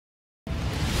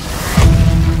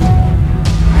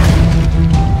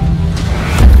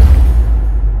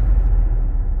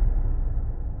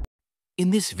In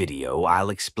this video,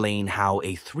 I'll explain how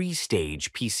a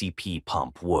three-stage PCP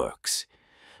pump works.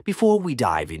 Before we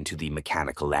dive into the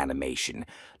mechanical animation,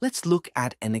 let's look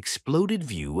at an exploded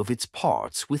view of its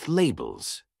parts with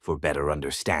labels for better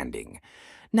understanding.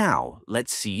 Now,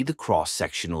 let's see the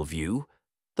cross-sectional view.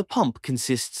 The pump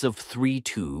consists of 3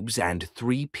 tubes and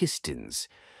 3 pistons.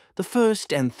 The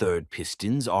first and third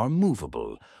pistons are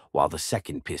movable, while the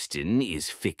second piston is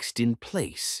fixed in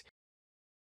place.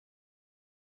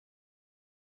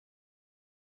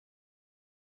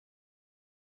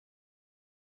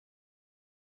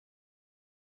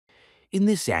 In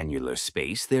this annular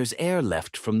space, there's air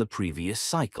left from the previous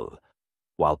cycle.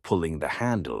 While pulling the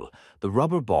handle, the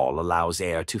rubber ball allows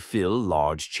air to fill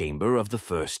large chamber of the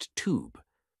first tube.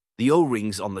 The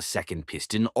O-rings on the second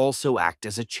piston also act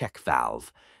as a check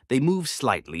valve. They move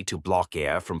slightly to block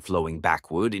air from flowing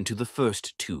backward into the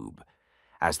first tube.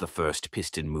 As the first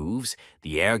piston moves,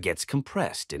 the air gets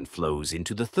compressed and flows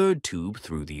into the third tube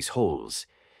through these holes.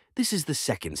 This is the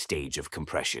second stage of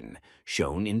compression,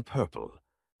 shown in purple.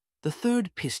 The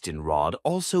third piston rod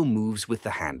also moves with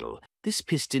the handle. This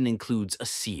piston includes a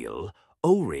seal,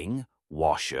 O-ring,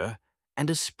 washer,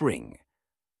 and a spring.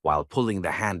 While pulling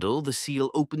the handle, the seal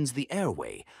opens the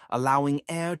airway, allowing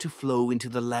air to flow into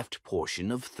the left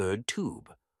portion of third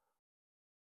tube.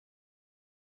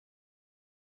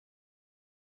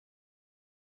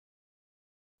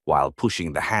 While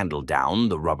pushing the handle down,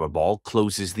 the rubber ball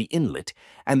closes the inlet,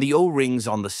 and the O-rings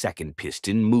on the second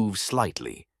piston move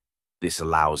slightly. This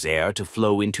allows air to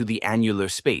flow into the annular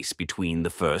space between the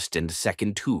first and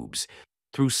second tubes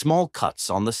through small cuts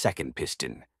on the second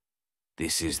piston.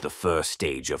 This is the first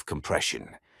stage of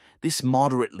compression. This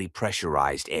moderately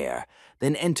pressurized air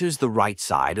then enters the right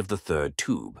side of the third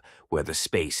tube, where the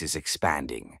space is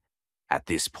expanding. At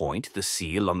this point, the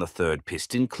seal on the third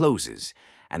piston closes,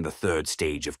 and the third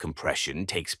stage of compression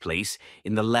takes place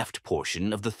in the left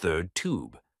portion of the third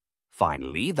tube.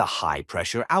 Finally, the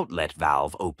high-pressure outlet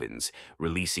valve opens,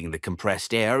 releasing the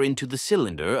compressed air into the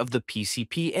cylinder of the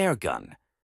PCP air gun.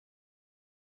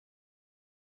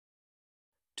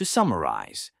 To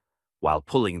summarize, while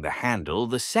pulling the handle,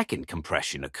 the second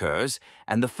compression occurs,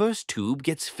 and the first tube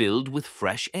gets filled with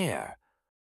fresh air.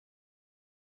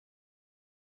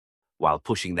 While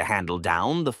pushing the handle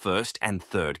down, the first and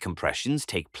third compressions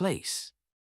take place.